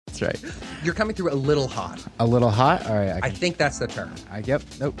That's right. You're coming through a little hot. A little hot? All right. I think that's the term. Yep.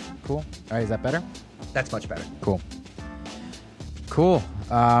 Nope. Cool. All right. Is that better? That's much better. Cool.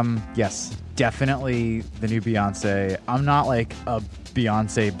 Yes, definitely the new Beyonce. I'm not like a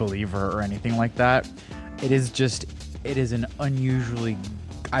Beyonce believer or anything like that. It is an unusually...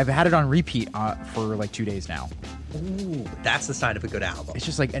 I've had it on repeat for like 2 days now. Ooh, that's the sign of a good album. It's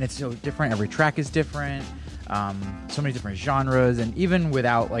just like, and it's so different. Every track is different. So many different genres, and even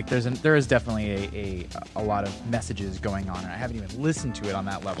without like, there is definitely a lot of messages going on, and I haven't even listened to it on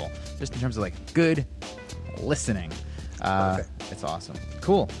that level. Just in terms of like good listening, it's awesome.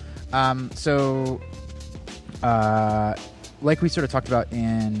 Cool. So, like we sort of talked about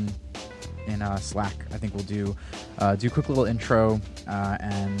in Slack, I think we'll do a quick little intro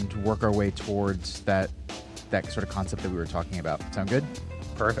and work our way towards that sort of concept that we were talking about. Sound good?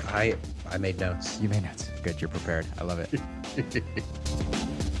 Perfect. I made notes. You made notes. Good. You're prepared. I love it.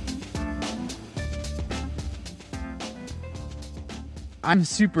 I'm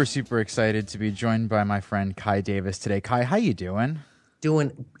super, super excited to be joined by my friend Kai Davis today. Kai, how you doing?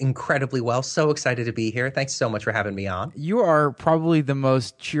 Doing incredibly well. So excited to be here. Thanks so much for having me on. You are probably the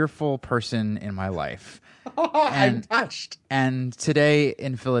most cheerful person in my life. I'm touched. And today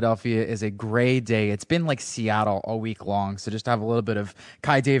in Philadelphia is a gray day. It's been like Seattle all week long. So just to have a little bit of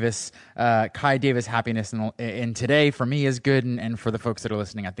Kai Davis happiness in today for me is good. And for the folks that are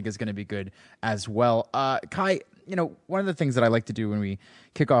listening, I think is going to be good as well. Kai, one of the things that I like to do when we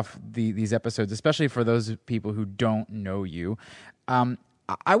kick off these episodes, especially for those people who don't know you,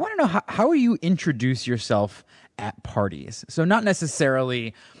 I want to know how you introduce yourself at parties. So not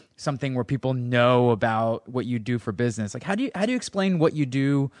necessarily something where people know about what you do for business. Like how do you explain what you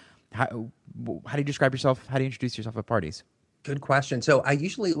do? How do you describe yourself? How do you introduce yourself at parties? Good question. So I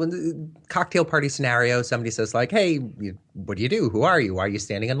usually, when the cocktail party scenario, somebody says like, hey, what do you do? Who are you? Why are you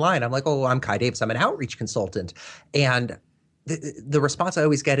standing in line? I'm like, oh, I'm Kai Davis. I'm an outreach consultant. And the response I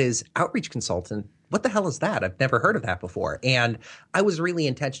always get is, outreach consultant? What the hell is that? I've never heard of that before. And I was really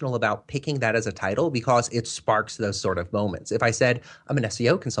intentional about picking that as a title because it sparks those sort of moments. If I said I'm an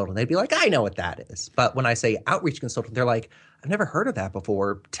SEO consultant, they'd be like, I know what that is. But when I say outreach consultant, they're like, I've never heard of that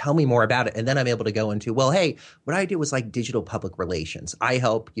before. Tell me more about it. And then I'm able to go into, well, hey, what I do is like digital public relations. I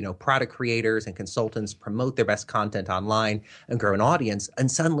help, product creators and consultants promote their best content online and grow an audience.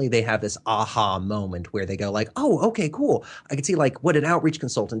 And suddenly they have this aha moment where they go like, oh, okay, cool. I can see like what an outreach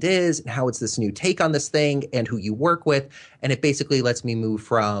consultant is and how it's this new take on this thing and who you work with. And it basically lets me move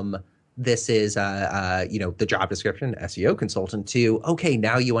from this is, the job description, SEO consultant, to, okay,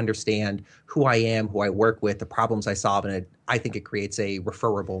 now you understand who I am, who I work with, the problems I solve, and I think it creates a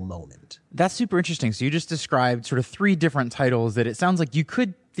referable moment. That's super interesting. So you just described sort of 3 different titles that it sounds like you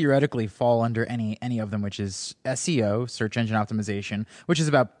could theoretically fall under any of them, which is SEO, search engine optimization, which is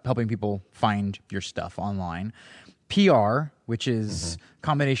about helping people find your stuff online. PR, which is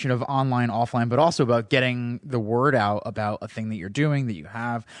combination of online, offline, but also about getting the word out about a thing that you're doing, that you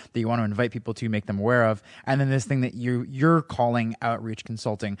have, that you want to invite people to, make them aware of. And then this thing that you're calling outreach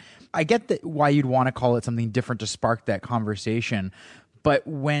consulting. I get that why you'd want to call it something different to spark that conversation. But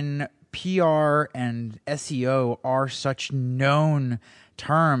when PR and SEO are such known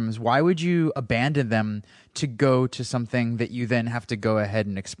terms, why would you abandon them to go to something that you then have to go ahead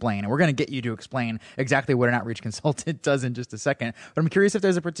and explain? And we're going to get you to explain exactly what an outreach consultant does in just a second. But I'm curious if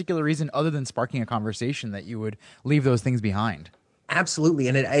there's a particular reason other than sparking a conversation that you would leave those things behind. Absolutely.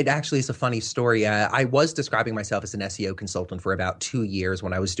 And it actually is a funny story. I was describing myself as an SEO consultant for about 2 years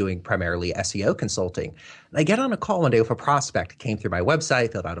when I was doing primarily SEO consulting. And I get on a call one day with a prospect, came through my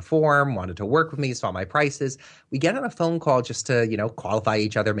website, filled out a form, wanted to work with me, saw my prices. We get on a phone call just to, qualify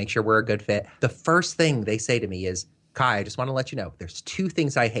each other, make sure we're a good fit. The first thing they say to me is, Kai, I just want to let you know, there's 2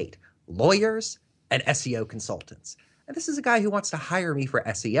 things I hate: lawyers and SEO consultants. And this is a guy who wants to hire me for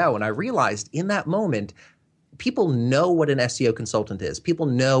SEO. And I realized in that moment, people know what an SEO consultant is. People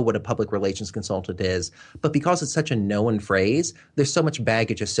know what a public relations consultant is. But because it's such a known phrase, there's so much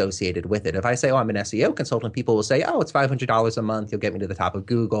baggage associated with it. If I say, oh, I'm an SEO consultant, people will say, oh, it's $500 a month. You'll get me to the top of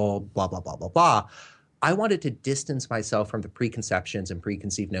Google, blah, blah, blah, blah, blah. I wanted to distance myself from the preconceptions and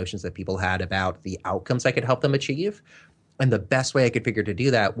preconceived notions that people had about the outcomes I could help them achieve. And the best way I could figure to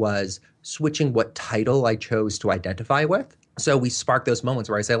do that was switching what title I chose to identify with. So we spark those moments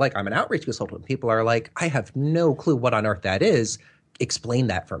where I say, like, I'm an outreach consultant. People are like, I have no clue what on earth that is. Explain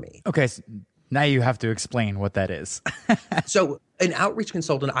that for me. Okay, so now you have to explain what that is. So An outreach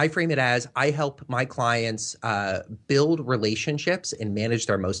consultant, I frame it as I help my clients build relationships and manage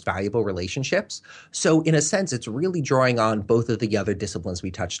their most valuable relationships. So in a sense, it's really drawing on both of the other disciplines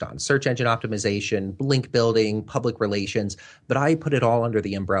we touched on: search engine optimization, link building, public relations. But I put it all under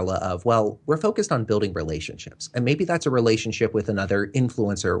the umbrella of, well, we're focused on building relationships. And maybe that's a relationship with another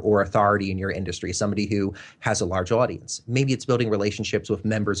influencer or authority in your industry, somebody who has a large audience. Maybe it's building relationships with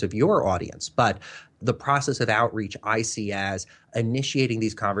members of your audience. But the process of outreach I see as initiating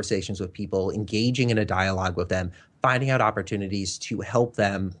these conversations with people, engaging in a dialogue with them, finding out opportunities to help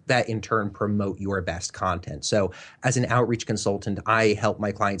them that in turn promote your best content. So as an outreach consultant, I help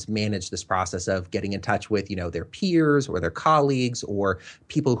my clients manage this process of getting in touch with, their peers or their colleagues or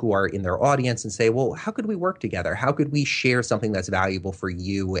people who are in their audience and say, well, how could we work together? How could we share something that's valuable for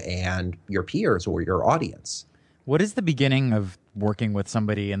you and your peers or your audience? What does the beginning of working with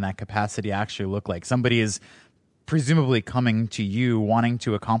somebody in that capacity actually look like? Somebody is presumably coming to you wanting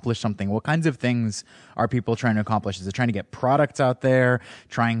to accomplish something. What kinds of things are people trying to accomplish? Is it trying to get products out there,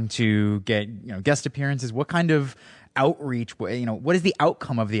 trying to get guest appearances? What kind of outreach, what is the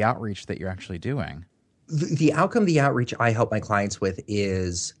outcome of the outreach that you're actually doing? The outcome of the outreach I help my clients with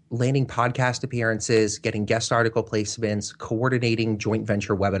is landing podcast appearances, getting guest article placements, coordinating joint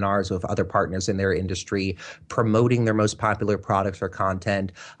venture webinars with other partners in their industry, promoting their most popular products or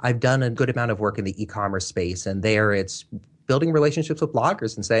content. I've done a good amount of work in the e-commerce space, and there it's building relationships with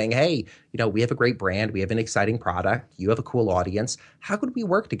bloggers and saying, hey, we have a great brand, we have an exciting product, you have a cool audience. How could we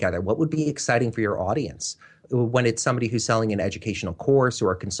work together? What would be exciting for your audience? When it's somebody who's selling an educational course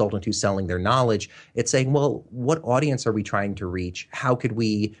or a consultant who's selling their knowledge, it's saying, well, what audience are we trying to reach? How could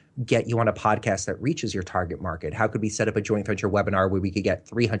we get you on a podcast that reaches your target market? How could we set up a joint venture webinar where we could get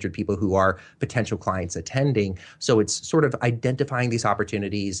 300 people who are potential clients attending? So it's sort of identifying these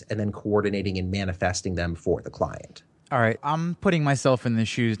opportunities and then coordinating and manifesting them for the client. All right. I'm putting myself in the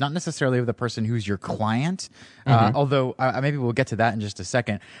shoes, not necessarily of the person who's your client, although maybe we'll get to that in just a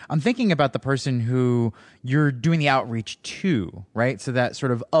second. I'm thinking about the person who you're doing the outreach to, right? So that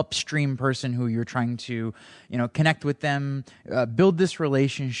sort of upstream person who you're trying to, connect with them, build this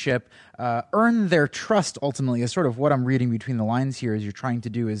relationship, earn their trust ultimately is sort of what I'm reading between the lines here is you're trying to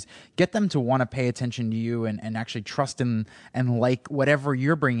do is get them to want to pay attention to you and actually trust and like whatever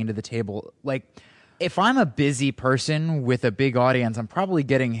you're bringing to the table. Like, if I'm a busy person with a big audience, I'm probably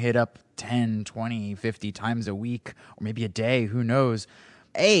getting hit up 10, 20, 50 times a week or maybe a day, who knows.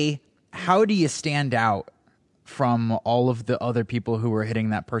 A, how do you stand out from all of the other people who are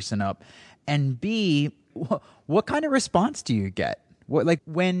hitting that person up? And B, what kind of response do you get?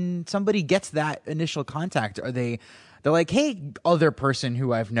 When somebody gets that initial contact, they're like, hey, other person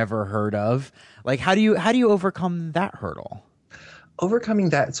who I've never heard of. Like, how do you overcome that hurdle? Overcoming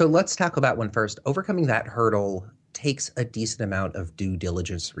that, so let's tackle that one first. Overcoming that hurdle takes a decent amount of due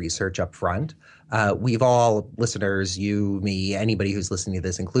diligence research up front. We've all, listeners, you, me, anybody who's listening to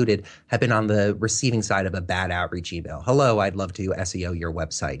this included, have been on the receiving side of a bad outreach email. Hello, I'd love to SEO your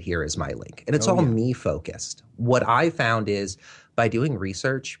website. Here is my link. And it's all me focused. What I found is by doing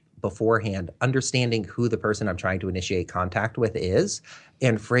research beforehand, understanding who the person I'm trying to initiate contact with is,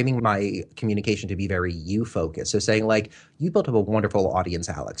 and framing my communication to be very you focused. So saying like, you built up a wonderful audience,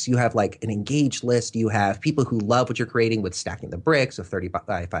 Alex. You have like an engaged list. You have people who love what you're creating with Stacking the Bricks, with 30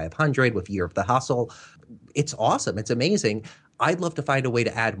 by 500, with Year of the Hustle. It's awesome. It's amazing. I'd love to find a way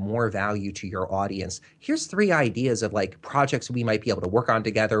to add more value to your audience. Here's 3 ideas of like projects we might be able to work on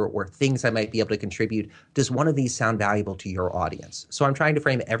together or things I might be able to contribute. Does one of these sound valuable to your audience? So I'm trying to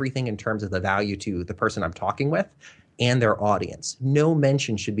frame everything in terms of the value to the person I'm talking with and their audience. No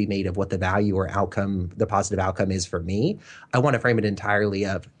mention should be made of what the value or outcome, the positive outcome is for me. I want to frame it entirely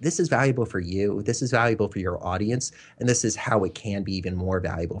of this is valuable for you, this is valuable for your audience, and this is how it can be even more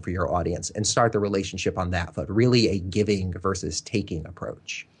valuable for your audience, and start the relationship on that foot, really a giving versus taking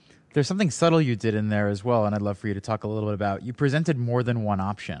approach. There's something subtle you did in there as well, and I'd love for you to talk a little bit about. You presented more than one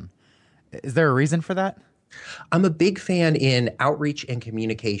option. Is there a reason for that? I'm a big fan in outreach and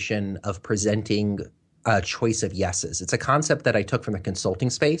communication of presenting a choice of yeses. It's a concept that I took from the consulting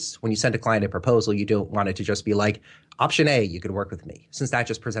space. When you send a client a proposal, you don't want it to just be like, option A, you could work with me, since that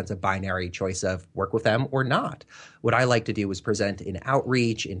just presents a binary choice of work with them or not. What I like to do is present in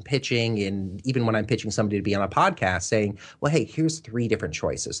outreach, in pitching, in even when I'm pitching somebody to be on a podcast, saying, well, hey, here's 3 different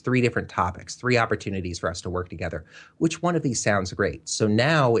choices, 3 different topics, 3 opportunities for us to work together. Which one of these sounds great? So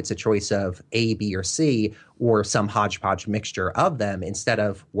now it's a choice of A, B, or C, or some hodgepodge mixture of them, instead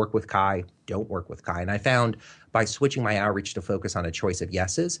of work with Kai, don't work with Kai. And I found by switching my outreach to focus on a choice of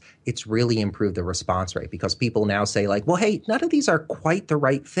yeses, it's really improved the response rate, because people now say like, well, hey, none of these are quite the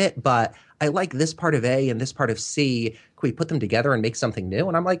right fit, but I like this part of A and this part of C. Can we put them together and make something new?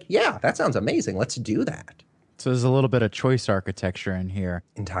 And I'm like, yeah, that sounds amazing. Let's do that. So there's a little bit of choice architecture in here.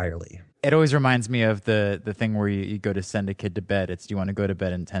 Entirely. It always reminds me of the thing where you go to send a kid to bed. It's, do you want to go to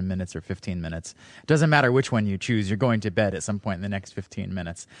bed in 10 minutes or 15 minutes? It doesn't matter which one you choose. You're going to bed at some point in the next 15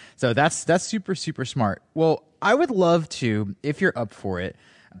 minutes. So that's super, super smart. Well, I would love to, if you're up for it,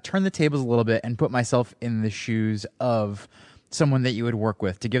 turn the tables a little bit and put myself in the shoes of someone that you would work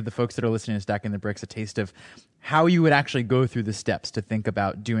with, to give the folks that are listening to Stacking the Bricks a taste of how you would actually go through the steps to think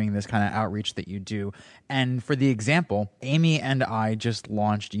about doing this kind of outreach that you do. And for the example, Amy and I just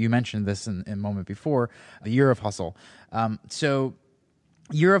launched, you mentioned this in a moment before, the Year of Hustle. So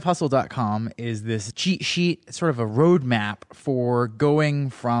yearofhustle.com is this cheat sheet, sort of a roadmap for going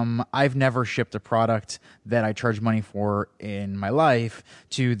from I've never shipped a product that I charge money for in my life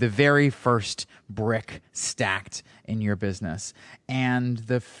to the very first brick stacked in your business. And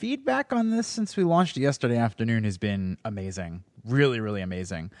the feedback on this since we launched it yesterday afternoon has been amazing. Really, really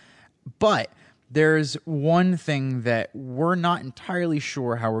amazing. But there's one thing that we're not entirely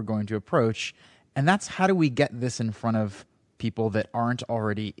sure how we're going to approach, and that's how do we get this in front of people that aren't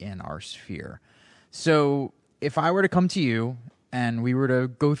already in our sphere. So if I were to come to you and we were to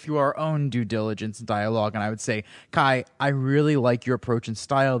go through our own due diligence dialogue, and I would say, Kai, I really like your approach and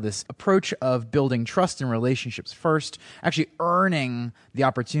style, this approach of building trust and relationships first, actually earning the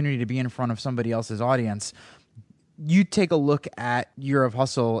opportunity to be in front of somebody else's audience. You take a look at Year of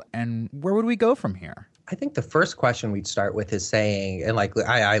Hustle, and where would we go from here? I think the first question we'd start with is saying, and like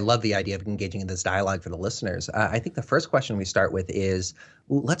I love the idea of engaging in this dialogue for the listeners. I think the first question we start with is,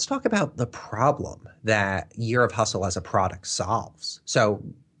 well, let's talk about the problem that Year of Hustle as a product solves. So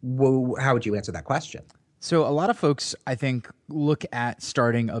how would you answer that question? So a lot of folks, I think, look at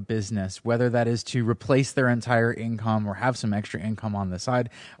starting a business, whether that is to replace their entire income or have some extra income on the side,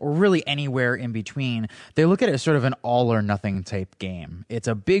 or really anywhere in between. They look at it as sort of an all or nothing type game. It's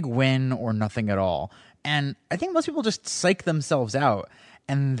a big win or nothing at all. And I think most people just psych themselves out,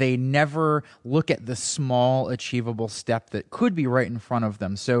 and they never look at the small achievable step that could be right in front of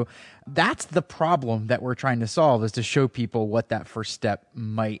them. So that's the problem that we're trying to solve, is to show people what that first step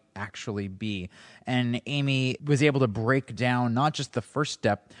might actually be. And Amy was able to break down not just the first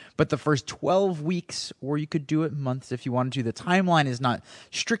step, but the first 12 weeks, or you could do it months if you wanted to. The timeline is not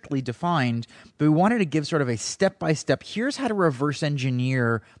strictly defined, but we wanted to give sort of a step-by-step, here's how to reverse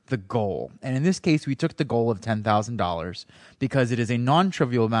engineer the goal. And in this case, we took the goal of $10,000 because it is a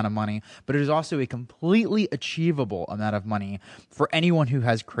non-trivial amount of money, but it is also a completely achievable amount of money for anyone who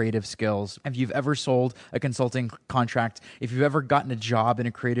has creative skills. If you've ever sold a consulting contract, if you've ever gotten a job in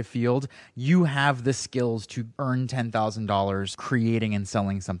a creative field, you have the skills to earn $10,000 creating and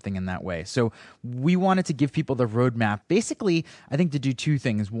selling something in that way. So we wanted to give people the roadmap, basically, I think, to do two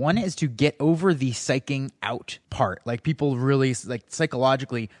things. One is to get over the psyching out part. Like, people really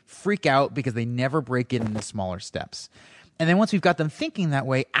psychologically freak out because they never break it into smaller steps. And then once we've got them thinking that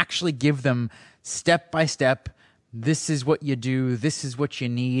way, actually give them step by step, this is what you do, this is what you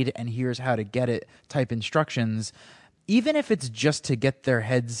need, and here's how to get it type instructions. Even if it's just to get their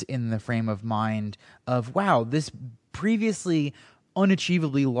heads in the frame of mind of, wow, this previously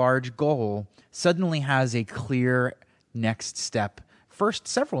unachievably large goal suddenly has a clear next step, first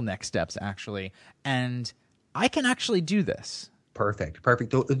several next steps actually, and I can actually do this. Perfect.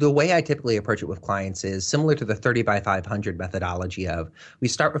 The way I typically approach it with clients is similar to the 30 by 500 methodology of, we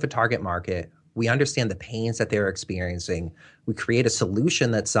start with a target market. We understand the pains that they're experiencing. We create a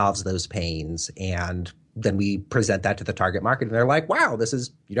solution that solves those pains, and then we present that to the target market, and they're like, wow, this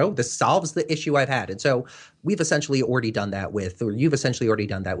solves the issue I've had. And so we've essentially already done that you've essentially already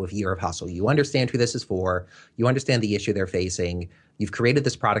done that with Year of Hustle. You understand who this is for. You understand the issue they're facing. You've created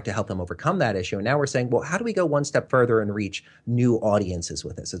this product to help them overcome that issue. And now we're saying, well, how do we go one step further and reach new audiences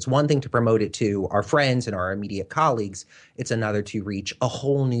with this? It's one thing to promote it to our friends and our immediate colleagues. It's another to reach a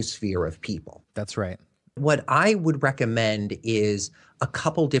whole new sphere of people. That's right. What I would recommend is a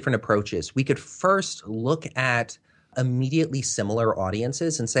couple different approaches. We could first look at immediately similar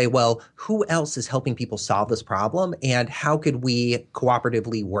audiences and say, well, who else is helping people solve this problem, and how could we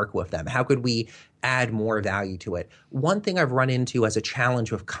cooperatively work with them? How could we add more value to it? One thing I've run into as a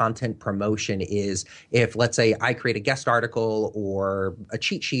challenge with content promotion is, if, let's say, I create a guest article or a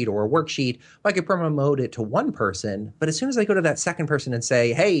cheat sheet or a worksheet, well, I could promote it to one person, but as soon as I go to that second person and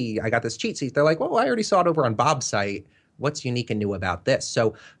say, hey, I got this cheat sheet, they're like, well, I already saw it over on Bob's site. What's unique and new about this?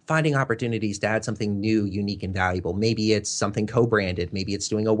 So finding opportunities to add something new, unique, and valuable. Maybe it's something co-branded. Maybe it's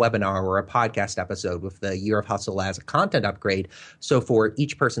doing a webinar or a podcast episode with the Year of Hustle as a content upgrade. So for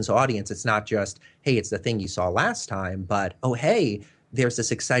each person's audience, it's not just, hey, it's the thing you saw last time, but, oh, hey, there's this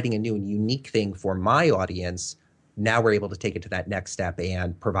exciting and new and unique thing for my audience. Now we're able to take it to that next step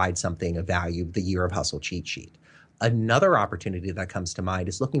and provide something of value, the Year of Hustle cheat sheet. Another opportunity that comes to mind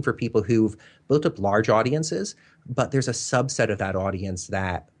is looking for people who've built up large audiences, but there's a subset of that audience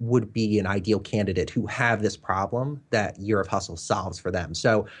that would be an ideal candidate who have this problem that Year of Hustle solves for them.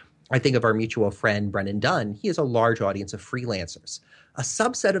 So I think of our mutual friend, Brennan Dunn. He has a large audience of freelancers. A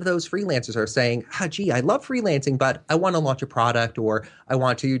subset of those freelancers are saying, gee, I love freelancing, but I want to launch a product, or I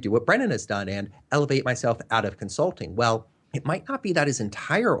want to do what Brennan has done and elevate myself out of consulting. Well, it might not be that his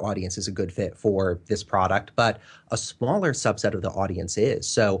entire audience is a good fit for this product, but a smaller subset of the audience is.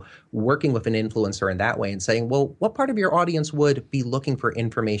 So working with an influencer in that way and saying, well, what part of your audience would be looking for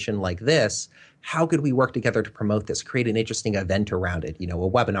information like this? How could we work together to promote this, create an interesting event around it, a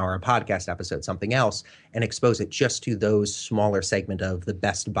webinar, a podcast episode, something else, and expose it just to those smaller segment of the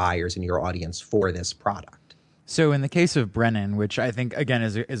best buyers in your audience for this product? So in the case of Brennan, which I think, again,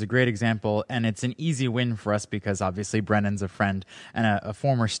 is a great example, and it's an easy win for us because obviously Brennan's a friend and a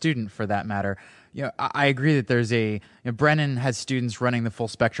former student for that matter. I agree that there's Brennan has students running the full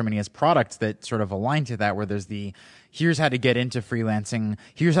spectrum, and he has products that sort of align to that, where there's here's how to get into freelancing,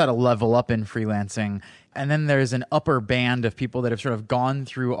 here's how to level up in freelancing. And then there's an upper band of people that have sort of gone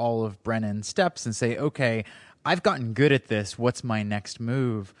through all of Brennan's steps and say, okay, I've gotten good at this. What's my next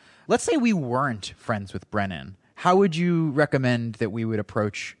move? Let's say we weren't friends with Brennan. How would you recommend that we would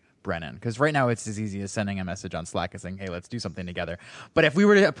approach Brennan? Because right now it's as easy as sending a message on Slack and saying, hey, let's do something together. But if we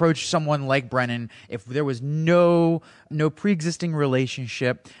were to approach someone like Brennan, if there was no pre-existing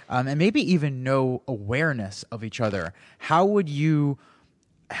relationship, and maybe even no awareness of each other, how would you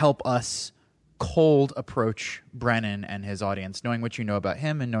help us cold approach Brennan and his audience, knowing what you know about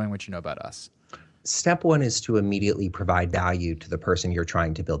him and knowing what you know about us? Step one is to immediately provide value to the person you're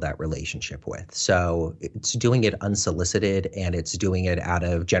trying to build that relationship with. So it's doing it unsolicited, and it's doing it out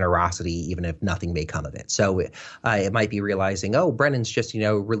of generosity, even if nothing may come of it. So it might be realizing, oh, Brennan's just,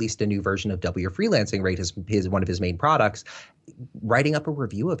 released a new version of Double Your Freelancing Rate, his one of his main products. Writing up a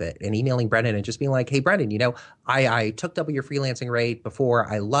review of it and emailing Brennan and just being like, hey, Brennan, I took Double Your Freelancing Rate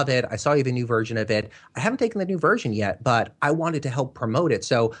before. I love it. I saw you have a new version of it. I haven't taken the new version yet, but I wanted to help promote it.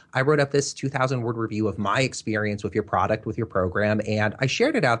 So I wrote up this 2,000-word review of my experience with your product, with your program, and I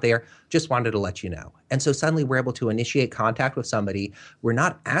shared it out there. Just wanted to let you know. And so suddenly we're able to initiate contact with somebody. We're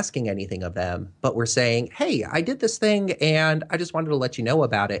not asking anything of them, but we're saying, hey, I did this thing and I just wanted to let you know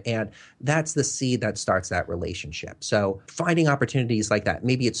about it. And that's the seed that starts that relationship. So finding opportunities like that.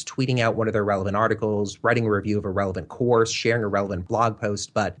 Maybe it's tweeting out one of their relevant articles, writing a review of a relevant course, sharing a relevant blog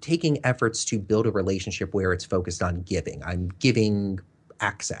post, but taking efforts to build a relationship where it's focused on giving. I'm giving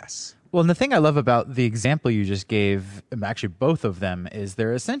access. Well, and the thing I love about the example you just gave, actually both of them, is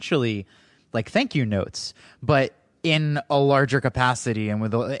they're essentially like thank you notes, but in a larger capacity and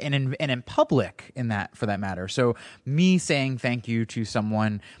in public for that matter. So me saying thank you to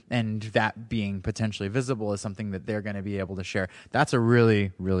someone and that being potentially visible is something that they're going to be able to share. That's a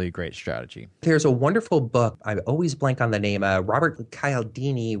really, really great strategy. There's a wonderful book. I always blank on the name. Robert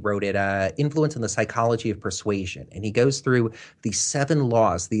Cialdini wrote it, Influence and the Psychology of Persuasion. And he goes through the 7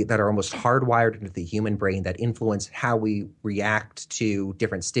 laws that are almost hardwired into the human brain that influence how we react to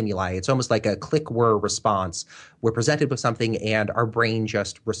different stimuli. It's almost like a click-whir response. We're presented with something and our brain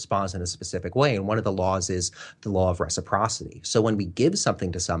just responds in a specific way. And one of the laws is the law of reciprocity. So when we give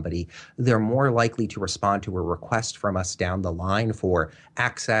something to somebody, they're more likely to respond to a request from us down the line for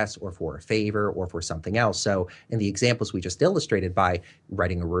access or for a favor or for something else. So in the examples we just illustrated, by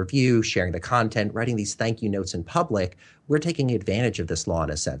writing a review, sharing the content, writing these thank you notes in public, we're taking advantage of this law in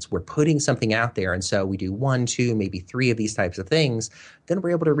a sense. We're putting something out there. And so we do 1, 2, maybe 3 of these types of things. Then we're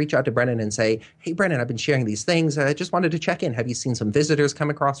able to reach out to Brennan and say, hey, Brennan, I've been sharing these things. I just wanted to check in. Have you seen some visitors come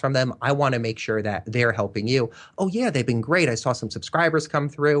across from them? I want to make sure that they're helping you. Oh, yeah, they've been great. I saw some subscribers come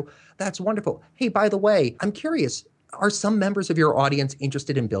through. That's wonderful. Hey, by the way, I'm curious. Are some members of your audience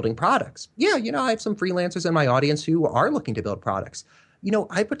interested in building products? Yeah, I have some freelancers in my audience who are looking to build products.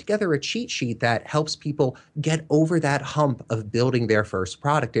 I put together a cheat sheet that helps people get over that hump of building their first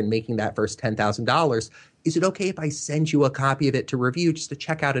product and making that first $10,000. Is it okay if I send you a copy of it to review just to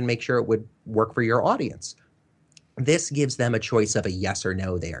check out and make sure it would work for your audience? This gives them a choice of a yes or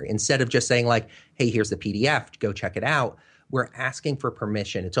no there. Instead of just saying like, hey, here's the PDF, go check it out. We're asking for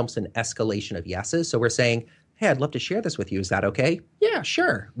permission. It's almost an escalation of yeses. So we're saying, hey, I'd love to share this with you. Is that okay? Yeah,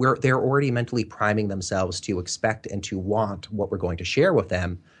 sure. They're already mentally priming themselves to expect and to want what we're going to share with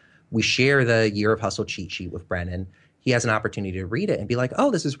them. We share the Year of Hustle cheat sheet with Brennan. He has an opportunity to read it and be like,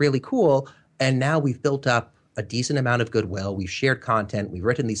 oh, this is really cool. And now we've built up a decent amount of goodwill. We've shared content. We've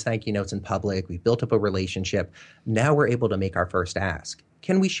written these thank you notes in public. We've built up a relationship. Now we're able to make our first ask.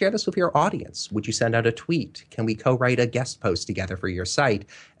 Can we share this with your audience? Would you send out a tweet? Can we co-write a guest post together for your site?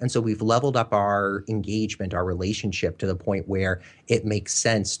 And so we've leveled up our engagement, our relationship to the point where it makes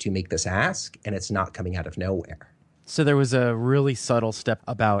sense to make this ask and it's not coming out of nowhere. So there was a really subtle step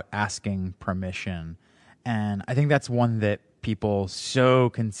about asking permission. And I think that's one that people so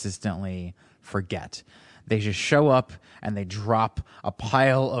consistently forget. They just show up and they drop a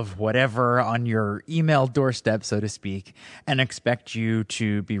pile of whatever on your email doorstep, so to speak, and expect you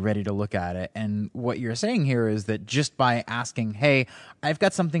to be ready to look at it. And what you're saying here is that just by asking, hey, I've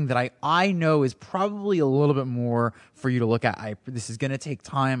got something that I know is probably a little bit more for you to look at. This is going to take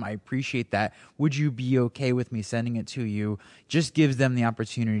time. I appreciate that. Would you be okay with me sending it to you? Just gives them the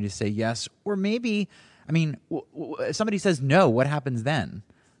opportunity to say yes. Or maybe, if somebody says no, what happens then?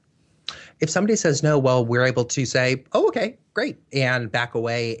 If somebody says no, well, we're able to say, oh, okay, great, and back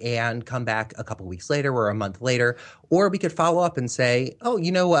away and come back a couple weeks later or a month later. Or we could follow up and say, oh,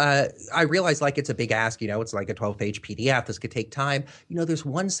 I realize it's a big ask, it's like a 12-page PDF. This could take time. There's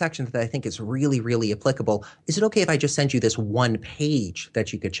one section that I think is really, really applicable. Is it okay if I just send you this one page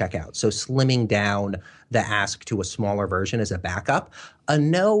that you could check out? So slimming down the ask to a smaller version as a backup. A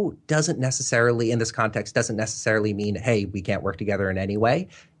no doesn't necessarily, in this context, doesn't necessarily mean, hey, we can't work together in any way.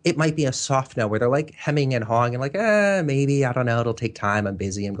 It might be a soft no where they're like hemming and hawing and maybe, I don't know, it'll take time. I'm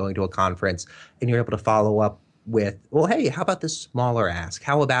busy. I'm going to a conference. And you're able to follow up with, well, hey, how about this smaller ask?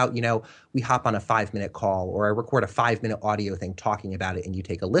 How about, we hop on a 5-minute call or I record a 5-minute audio thing talking about it and you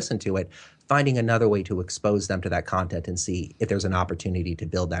take a listen to it, finding another way to expose them to that content and see if there's an opportunity to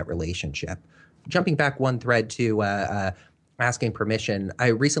build that relationship. Jumping back one thread to asking permission, I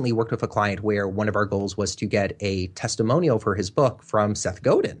recently worked with a client where one of our goals was to get a testimonial for his book from Seth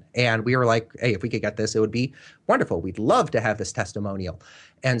Godin. And we were like, hey, if we could get this, it would be wonderful. We'd love to have this testimonial.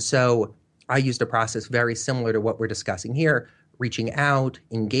 And so I used a process very similar to what we're discussing here, reaching out,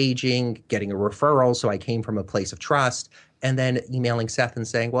 engaging, getting a referral. So I came from a place of trust. And then emailing Seth and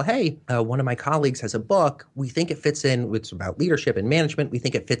saying, well, hey, one of my colleagues has a book. We think it fits in. It's about leadership and management. We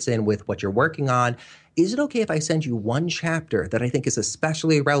think it fits in with what you're working on. Is it okay if I send you one chapter that I think is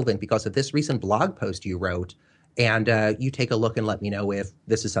especially relevant because of this recent blog post you wrote? And you take a look and let me know if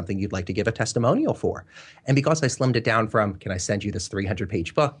this is something you'd like to give a testimonial for. And because I slimmed it down from, can I send you this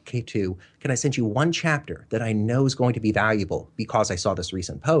 300-page book, to, can I send you one chapter that I know is going to be valuable because I saw this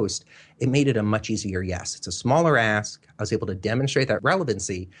recent post, it made it a much easier yes. It's a smaller ask. I was able to demonstrate that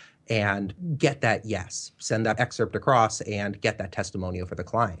relevancy and get that yes, send that excerpt across and get that testimonial for the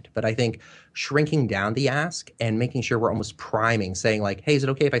client. But I think shrinking down the ask and making sure we're almost priming, saying like, hey, is it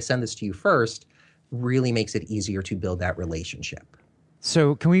okay if I send this to you first, really makes it easier to build that relationship.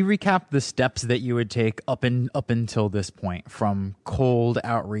 So can we recap the steps that you would take up until this point, from cold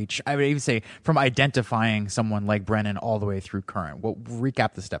outreach? I would even say from identifying someone like Brennan all the way through current. Well,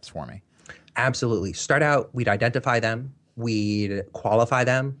 recap the steps for me. Absolutely. Start out, we'd identify them. We'd qualify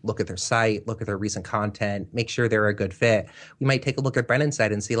them, look at their site, look at their recent content, make sure they're a good fit. We might take a look at Brennan's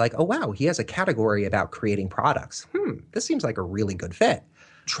site and see like, oh, wow, he has a category about creating products. This seems like a really good fit.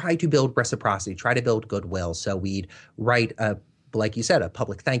 Try to build reciprocity, try to build goodwill. So we'd write like you said, a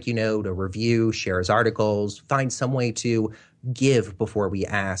public thank you note, a review, share his articles, find some way to give before we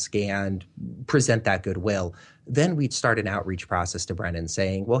ask and present that goodwill. Then we'd start an outreach process to Brennan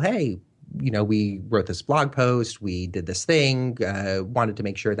saying, well, hey, we wrote this blog post, we did this thing, wanted to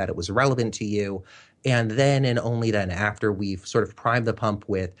make sure that it was relevant to you. And then and only then, after we've sort of primed the pump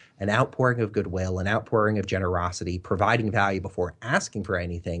with an outpouring of goodwill, an outpouring of generosity, providing value before asking for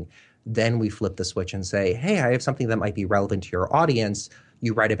anything, then we flip the switch and say, hey, I have something that might be relevant to your audience.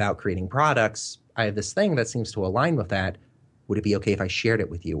 You write about creating products. I have this thing that seems to align with that. Would it be okay if I shared it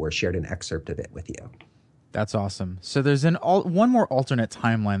with you or shared an excerpt of it with you? That's awesome. So there's one more alternate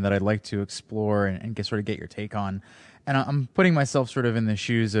timeline that I'd like to explore and get your take on. And I'm putting myself sort of in the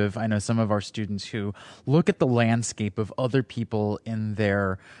shoes of, I know some of our students who look at the landscape of other people in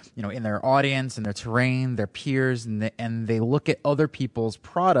their, in their audience, in their terrain, their peers, and they look at other people's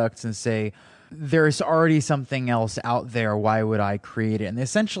products and say, there's already something else out there. Why would I create it? And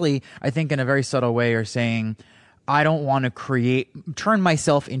essentially, I think in a very subtle way, are saying, I don't want to turn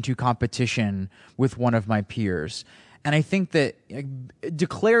myself into competition with one of my peers. And I think that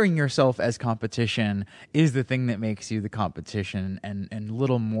declaring yourself as competition is the thing that makes you the competition, and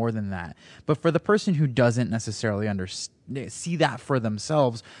little more than that. But for the person who doesn't necessarily see that for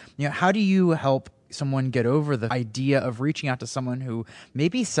themselves, how do you help someone get over the idea of reaching out to someone who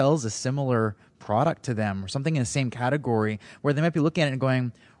maybe sells a similar product to them or something in the same category, where they might be looking at it and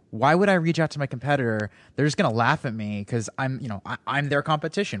going, why would I reach out to my competitor? They're just going to laugh at me because I'm their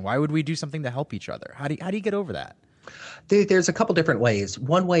competition. Why would we do something to help each other? How do you get over that? There's a couple different ways.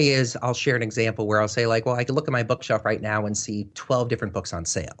 One way is I'll share an example where I'll say, like, well, I can look at my bookshelf right now and see 12 different books on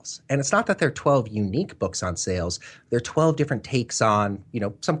sales. And it's not that they're 12 unique books on sales. They're 12 different takes on,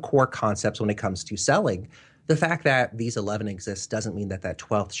 some core concepts when it comes to selling. The fact that these 11 exist doesn't mean that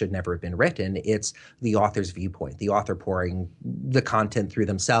 12th should never have been written. It's the author's viewpoint, the author pouring the content through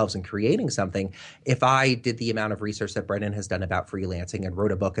themselves and creating something. If I did the amount of research that Brennan has done about freelancing and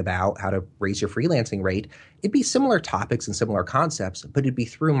wrote a book about how to raise your freelancing rate, it'd be similar topics and similar concepts, but it'd be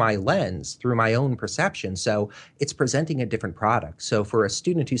through my lens, through my own perception. So it's presenting a different product. So for a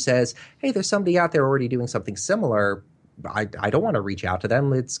student who says, hey, there's somebody out there already doing something similar, I don't want to reach out to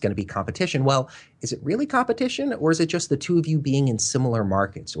them. It's going to be competition. Well, is it really competition, or is it just the two of you being in similar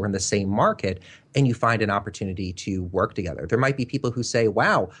markets or in the same market and you find an opportunity to work together? There might be people who say,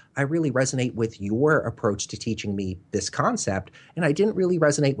 wow, I really resonate with your approach to teaching me this concept, and I didn't really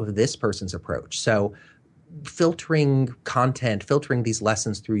resonate with this person's approach. So filtering content, filtering these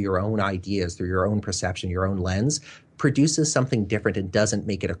lessons through your own ideas, through your own perception, your own lens, produces something different and doesn't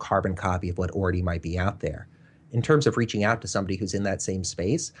make it a carbon copy of what already might be out there. In terms of reaching out to somebody who's in that same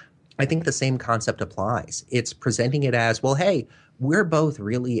space, I think the same concept applies. It's presenting it as, well, hey, we're both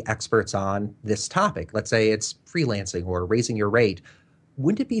really experts on this topic. Let's say it's freelancing or raising your rate.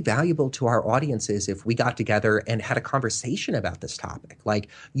 Wouldn't it be valuable to our audiences if we got together and had a conversation about this topic? Like,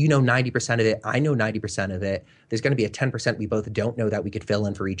 90% of it, I know 90% of it. There's going to be a 10% we both don't know that we could fill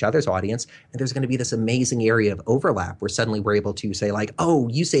in for each other's audience. And there's going to be this amazing area of overlap where suddenly we're able to say, like, oh,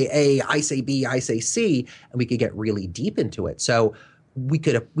 you say A, I say B, I say C, and we could get really deep into it. So we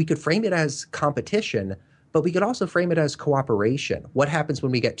could frame it as competition, but we could also frame it as cooperation. What happens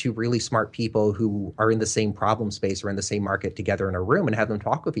when we get two really smart people who are in the same problem space or in the same market together in a room and have them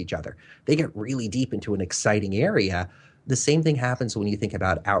talk with each other? They get really deep into an exciting area. The same thing happens when you think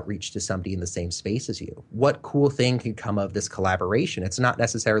about outreach to somebody in the same space as you. What cool thing can come of this collaboration? It's not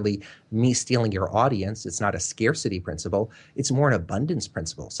necessarily me stealing your audience. It's not a scarcity principle. It's more an abundance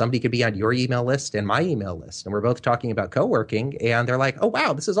principle. Somebody could be on your email list and my email list, and we're both talking about co-working, and they're like, oh,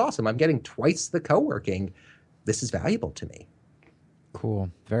 wow, this is awesome. I'm getting twice the co-working. This is valuable to me.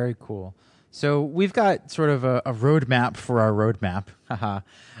 Cool. Very cool. So we've got sort of a roadmap for our roadmap,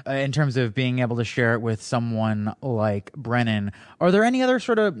 in terms of being able to share it with someone like Brennan. Are there any other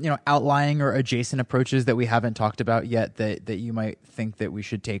sort of outlying or adjacent approaches that we haven't talked about yet that you might think that we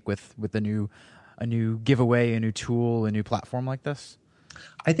should take with a new giveaway, a new tool, a new platform like this?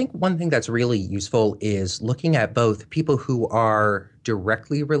 I think one thing that's really useful is looking at both people who are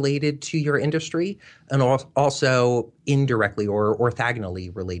directly related to your industry and also indirectly or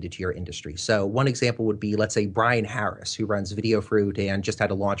orthogonally related to your industry. So one example would be, let's say, Brian Harris, who runs Video Fruit and just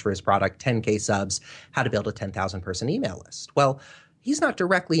had a launch for his product, 10K subs, how to build a 10,000 person email list. Well, he's not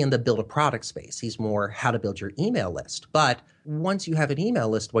directly in the build a product space. He's more how to build your email list. But once you have an email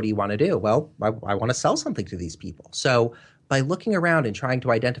list, what do you want to do? Well, I want to sell something to these people. So by looking around and trying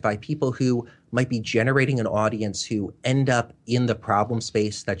to identify people who might be generating an audience who end up in the problem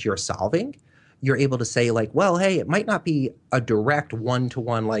space that you're solving, you're able to say, like, well, hey, it might not be a direct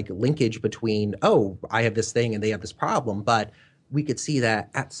one-to-one like linkage between, oh, I have this thing and they have this problem, but we could see that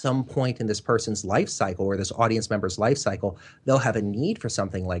at some point in this person's life cycle or this audience member's life cycle, they'll have a need for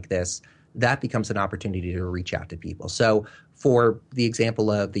something like this. That becomes an opportunity to reach out to people. So for the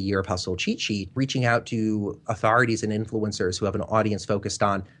example of the Year of Hustle cheat sheet, reaching out to authorities and influencers who have an audience focused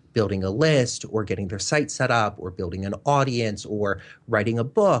on building a list or getting their site set up or building an audience or writing a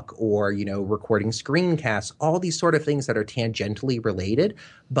book or, recording screencasts, all these sort of things that are tangentially related,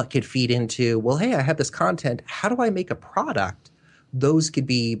 but could feed into, well, hey, I have this content. How do I make a product? Those could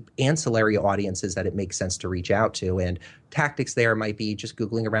be ancillary audiences that it makes sense to reach out to. And tactics there might be just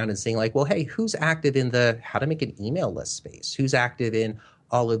Googling around and saying, like, well, hey, who's active in the how to make an email list space? Who's active in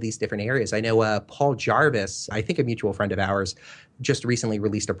all of these different areas? I know Paul Jarvis, I think a mutual friend of ours, just recently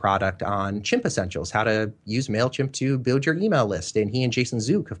released a product on Chimp Essentials, how to use MailChimp to build your email list. And he and Jason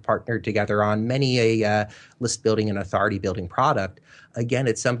Zook have partnered together on many a list building and authority building product. Again,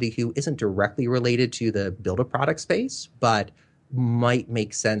 it's somebody who isn't directly related to the build a product space, but might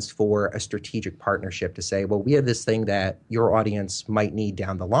make sense for a strategic partnership to say, well, we have this thing that your audience might need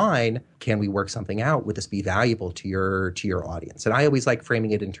down the line. Can we work something out? Would this be valuable to your audience? And I always like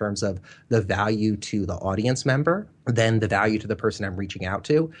framing it in terms of the value to the audience member, then the value to the person I'm reaching out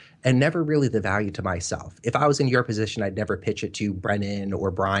to, and never really the value to myself. If I was in your position, I'd never pitch it to Brennan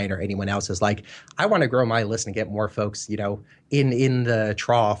or Brian or anyone else as like, I want to grow my list and get more folks, in the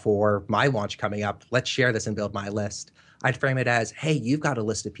trough for my launch coming up. Let's share this and build my list. I'd frame it as, hey, you've got a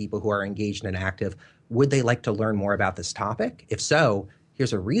list of people who are engaged and active. Would they like to learn more about this topic? If so,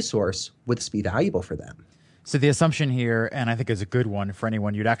 here's a resource. Would this be valuable for them? So the assumption here, and I think is a good one for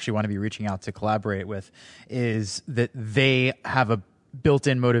anyone you'd actually want to be reaching out to collaborate with, is that they have a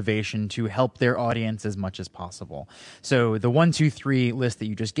built-in motivation to help their audience as much as possible. So the 1, 2, 3 list that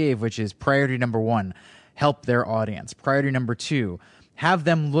you just gave, which is priority number 1, help their audience. Priority number 2, have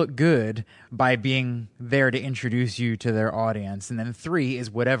them look good by being there to introduce you to their audience. And then 3 is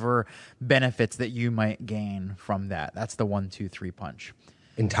whatever benefits that you might gain from that. That's the 1, 2, 3 punch.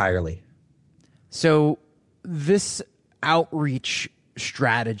 Entirely. So this outreach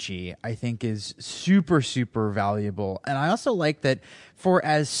strategy, I think, is super, super valuable. And I also like that for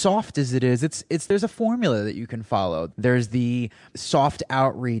as soft as it is, there's a formula that you can follow. There's the soft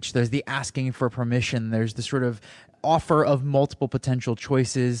outreach, there's the asking for permission, there's the sort of offer of multiple potential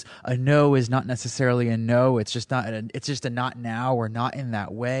choices. A no is not necessarily a no. It's just a not now or not in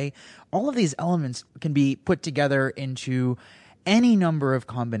that way. All of these elements can be put together into any number of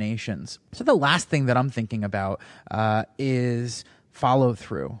combinations. So the last thing that I'm thinking about is follow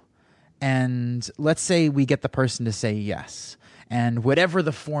through. And let's say we get the person to say yes. And whatever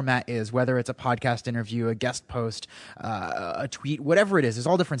the format is, whether it's a podcast interview, a guest post, a tweet, whatever it is, there's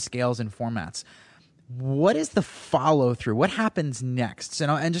all different scales and formats. What is the follow through? What happens next?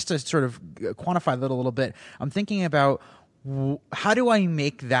 And just to sort of quantify that a little bit, I'm thinking about how do I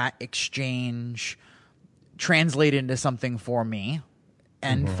make that exchange translate into something for me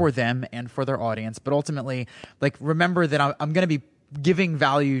and for them and for their audience, but ultimately, like, remember that I'm going to be giving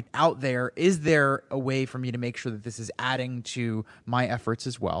value out there. Is there a way for me to make sure that this is adding to my efforts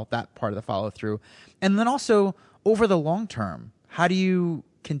as well? That part of the follow through. And then also over the long term, how do you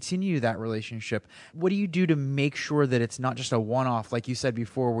continue that relationship? What do you do to make sure that it's not just a one-off, like you said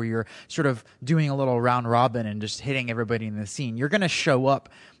before, where you're sort of doing a little round robin and just hitting everybody in the scene? You're going to show up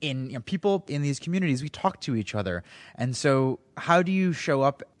in, people in these communities. We talk to each other. And so how do you show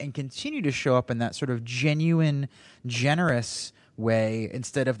up and continue to show up in that sort of genuine, generous way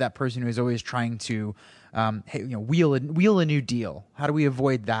instead of that person who is always trying to wheel a new deal? How do we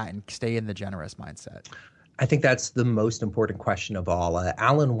avoid that and stay in the generous mindset? I think that's the most important question of all.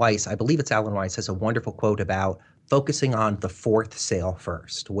 Alan Weiss, I believe it's Alan Weiss, has a wonderful quote about focusing on the fourth sale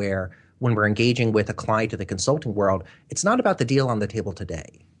first, where when we're engaging with a client in the consulting world, it's not about the deal on the table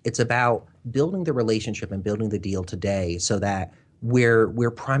today. It's about building the relationship and building the deal today so that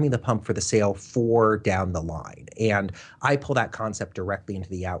we're priming the pump for the sale for down the line. And I pull that concept directly into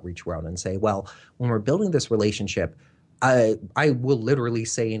the outreach world and say, well, when we're building this relationship, I will literally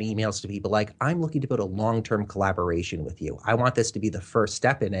say in emails to people like, I'm looking to build a long-term collaboration with you. I want this to be the first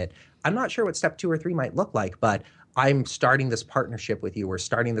step in it. I'm not sure what step 2 or 3 might look like, but I'm starting this partnership with you or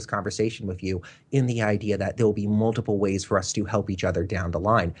starting this conversation with you in the idea that there will be multiple ways for us to help each other down the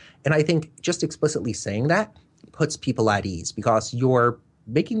line. And I think just explicitly saying that puts people at ease because you're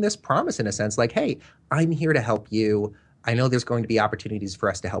making this promise in a sense like, hey, I'm here to help you. I know there's going to be opportunities for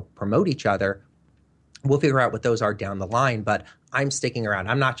us to help promote each other. We'll figure out what those are down the line, but I'm sticking around.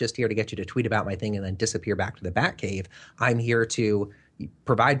 I'm not just here to get you to tweet about my thing and then disappear back to the Batcave. I'm here to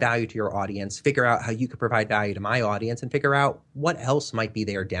provide value to your audience, figure out how you could provide value to my audience, and figure out what else might be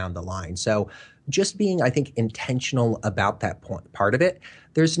there down the line. So just being, I think, intentional about that part of it.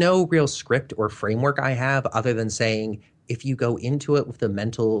 There's no real script or framework I have other than saying, if you go into it with the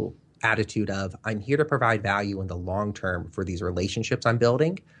mental attitude of, I'm here to provide value in the long term for these relationships I'm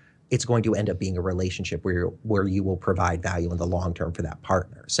building, it's going to end up being a relationship where you will provide value in the long term for that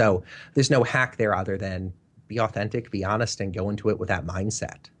partner. So there's no hack there other than be authentic, be honest, and go into it with that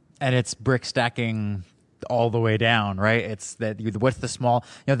mindset. And it's brick stacking all the way down, right? It's that what's the small,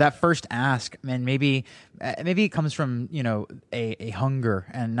 that first ask, and maybe it comes from, a hunger,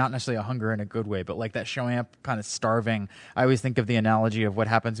 and not necessarily a hunger in a good way, but like that showing up kind of starving. I always think of the analogy of what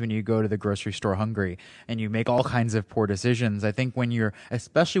happens when you go to the grocery store hungry and you make all kinds of poor decisions. I think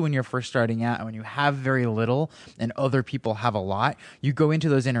especially when you're first starting out and when you have very little and other people have a lot, you go into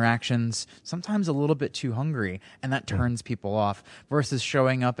those interactions sometimes a little bit too hungry, and that turns people off versus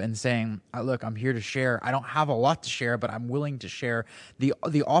showing up and saying, look, I'm here to share. I don't have a lot to share, but I'm willing to share. The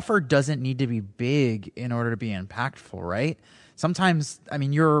offer doesn't need to be big in order to be impactful, right? Sometimes,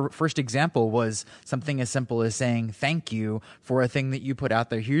 your first example was something as simple as saying thank you for a thing that you put out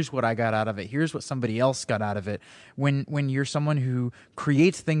there. Here's what I got out of it. Here's what somebody else got out of it. When you're someone who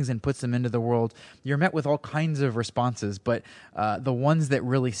creates things and puts them into the world, you're met with all kinds of responses. But the ones that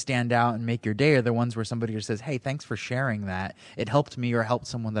really stand out and make your day are the ones where somebody just says, hey, thanks for sharing that. It helped me or helped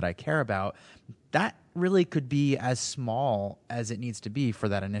someone that I care about. That really could be as small as it needs to be for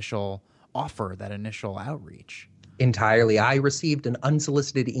that initial offer, that initial outreach. Entirely. I received an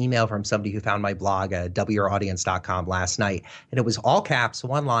unsolicited email from somebody who found my blog at wyouraudience.com last night, and it was all caps,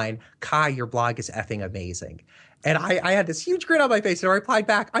 one line, Kai, your blog is effing amazing. And I had this huge grin on my face, and I replied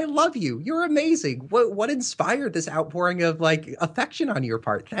back, I love you. You're amazing. What inspired this outpouring of like affection on your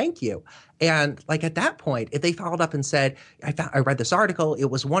part? Thank you. And like at that point, if they followed up and said, I read this article, it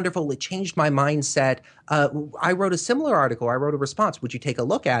was wonderful, it changed my mindset. I wrote a similar article, I wrote a response. Would you take a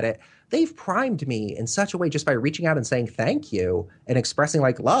look at it? They've primed me in such a way just by reaching out and saying thank you and expressing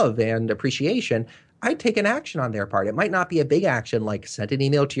like love and appreciation. I'd take an action on their part. It might not be a big action like send an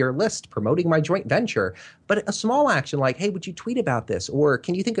email to your list promoting my joint venture, but a small action like, hey, would you tweet about this? Or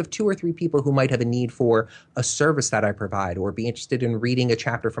can you think of 2 or 3 people who might have a need for a service that I provide or be interested in reading a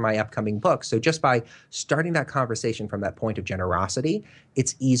chapter from my upcoming book? So just by starting that conversation from that point of generosity,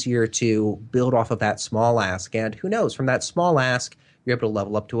 it's easier to build off of that small ask. And who knows, from that small ask, you're able to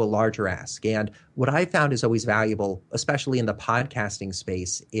level up to a larger ask. And what I found is always valuable, especially in the podcasting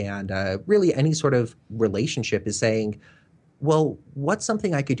space and really any sort of relationship, is saying, well, what's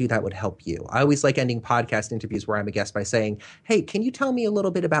something I could do that would help you? I always like ending podcast interviews where I'm a guest by saying, hey, can you tell me a little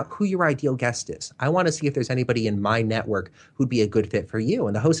bit about who your ideal guest is? I want to see if there's anybody in my network who'd be a good fit for you.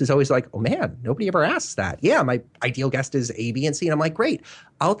 And the host is always like, oh man, nobody ever asks that. Yeah, my ideal guest is A, B, and C. And I'm like, great,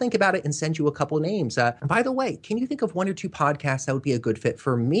 I'll think about it and send you a couple names. By the way, can you think of 1 or 2 podcasts that would be a good fit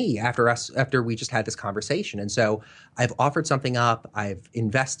for me after we just had this conversation? And so I've offered something up, I've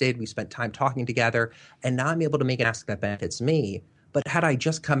invested, we spent time talking together, and now I'm able to make an ask that benefits me. But had I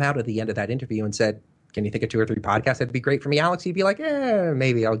just come out at the end of that interview and said, can you think of 2 or 3 podcasts that'd be great for me, Alex? You'd be like,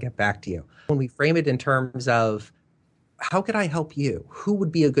 maybe I'll get back to you. When we frame it in terms of how could I help you? Who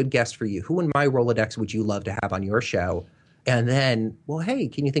would be a good guest for you? Who in my Rolodex would you love to have on your show? And then, well, hey,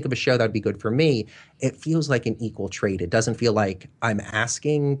 can you think of a show that would be good for me? It feels like an equal trade. It doesn't feel like I'm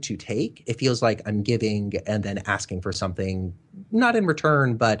asking to take. It feels like I'm giving and then asking for something, not in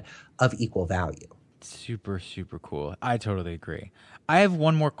return, but of equal value. Super, super cool. I totally agree. I have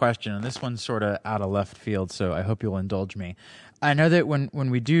one more question, and this one's sort of out of left field, so I hope you'll indulge me. I know that when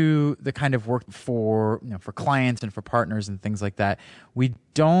we do the kind of work for clients and for partners and things like that, we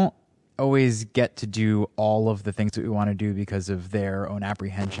don't always get to do all of the things that we want to do because of their own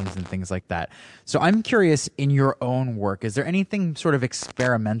apprehensions and things like that. So I'm curious, in your own work, is there anything sort of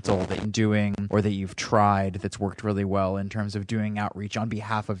experimental that you're doing or that you've tried that's worked really well in terms of doing outreach on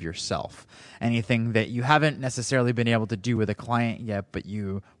behalf of yourself? Anything that you haven't necessarily been able to do with a client yet, but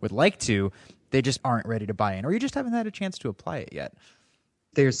you would like to, they just aren't ready to buy in, or you just haven't had a chance to apply it yet?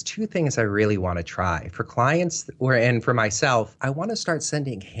 There's 2 things I really want to try. For clients and for myself, I want to start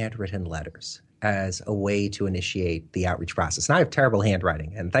sending handwritten letters as a way to initiate the outreach process. And I have terrible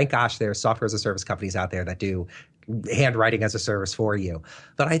handwriting. And thank gosh there are software as a service companies out there that do handwriting as a service for you.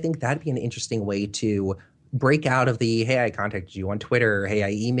 But I think that'd be an interesting way to break out of the, hey, I contacted you on Twitter, hey,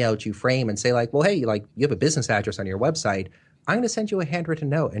 I emailed you frame, and say like, well, hey, like you have a business address on your website. I'm going to send you a handwritten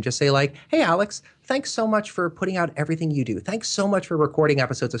note and just say like, hey, Alex, thanks so much for putting out everything you do. Thanks so much for recording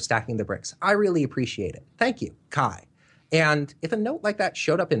episodes of Stacking the Bricks. I really appreciate it. Thank you, Kai. And if a note like that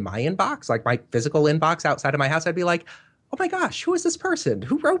showed up in my inbox, like my physical inbox outside of my house, I'd be like, oh my gosh, who is this person?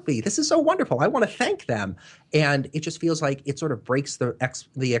 Who wrote me? This is so wonderful. I want to thank them. And it just feels like it sort of breaks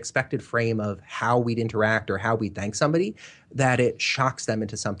the expected frame of how we'd interact or how we thank somebody, that it shocks them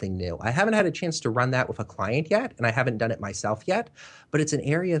into something new. I haven't had a chance to run that with a client yet, and I haven't done it myself yet, but it's an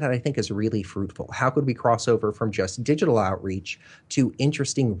area that I think is really fruitful. How could we cross over from just digital outreach to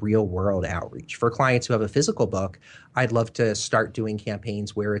interesting real world outreach? For clients who have a physical book, I'd love to start doing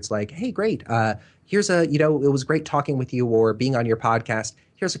campaigns where it's like, hey, great, here's it was great talking with you or being on your podcast.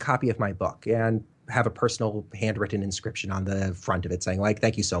 Here's a copy of my book, and have a personal handwritten inscription on the front of it saying like,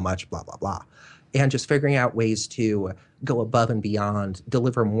 thank you so much, blah, blah, blah. And just figuring out ways to go above and beyond,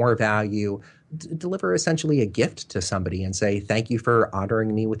 deliver more value, deliver essentially a gift to somebody and say, thank you for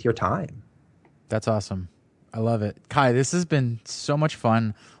honoring me with your time. That's awesome. I love it. Kai, this has been so much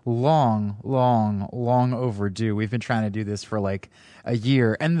fun. Long overdue. We've been trying to do this for like a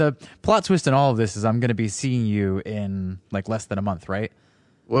year. And the plot twist in all of this is I'm going to be seeing you in like less than a month, right?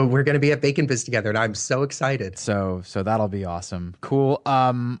 Well, we're going to be at Bacon Biz together, and I'm so excited. So that'll be awesome. Cool.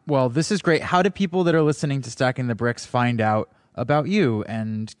 Well, this is great. How do people that are listening to Stacking the Bricks find out about you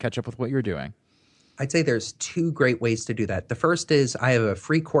and catch up with what you're doing? I'd say there's two great ways to do that. The first is I have a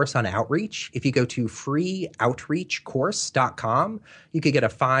free course on outreach. If you go to freeoutreachcourse.com, you could get a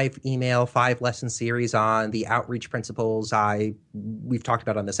 5 lesson series on the outreach principles we've talked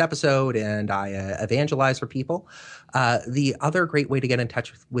about on this episode and I evangelize for people. The other great way to get in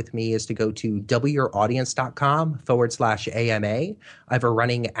touch with me is to go to doubleyouraudience.com/AMA. I have a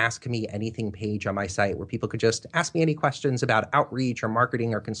running Ask Me Anything page on my site where people could just ask me any questions about outreach or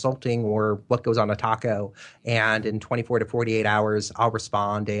marketing or consulting or what goes on a taco. And in 24 to 48 hours, I'll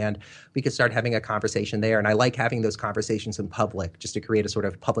respond and we could start having a conversation there. And I like having those conversations in public just to create a sort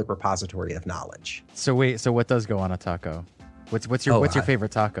of public repository of knowledge. So what does go on a taco? What's your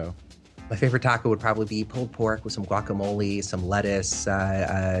favorite taco? My favorite taco would probably be pulled pork with some guacamole, some lettuce.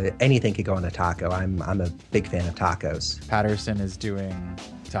 Anything could go on a taco. I'm a big fan of tacos. Patterson is doing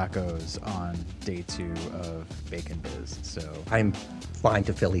tacos on day 2 of Bacon Biz, so I'm flying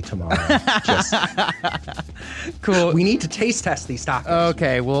to Philly tomorrow. Cool. We need to taste test these tacos.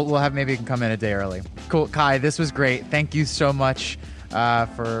 Okay, we'll have, maybe you can come in a day early. Cool, Kai. This was great. Thank you so much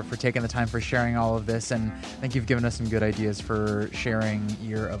for taking the time for sharing all of this, and I think you've given us some good ideas for sharing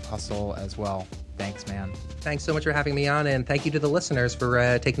Year of Hustle as well. Thanks, man. Thanks so much for having me on, and thank you to the listeners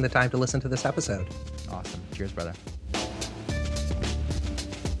for taking the time to listen to this episode. Awesome. Cheers, brother.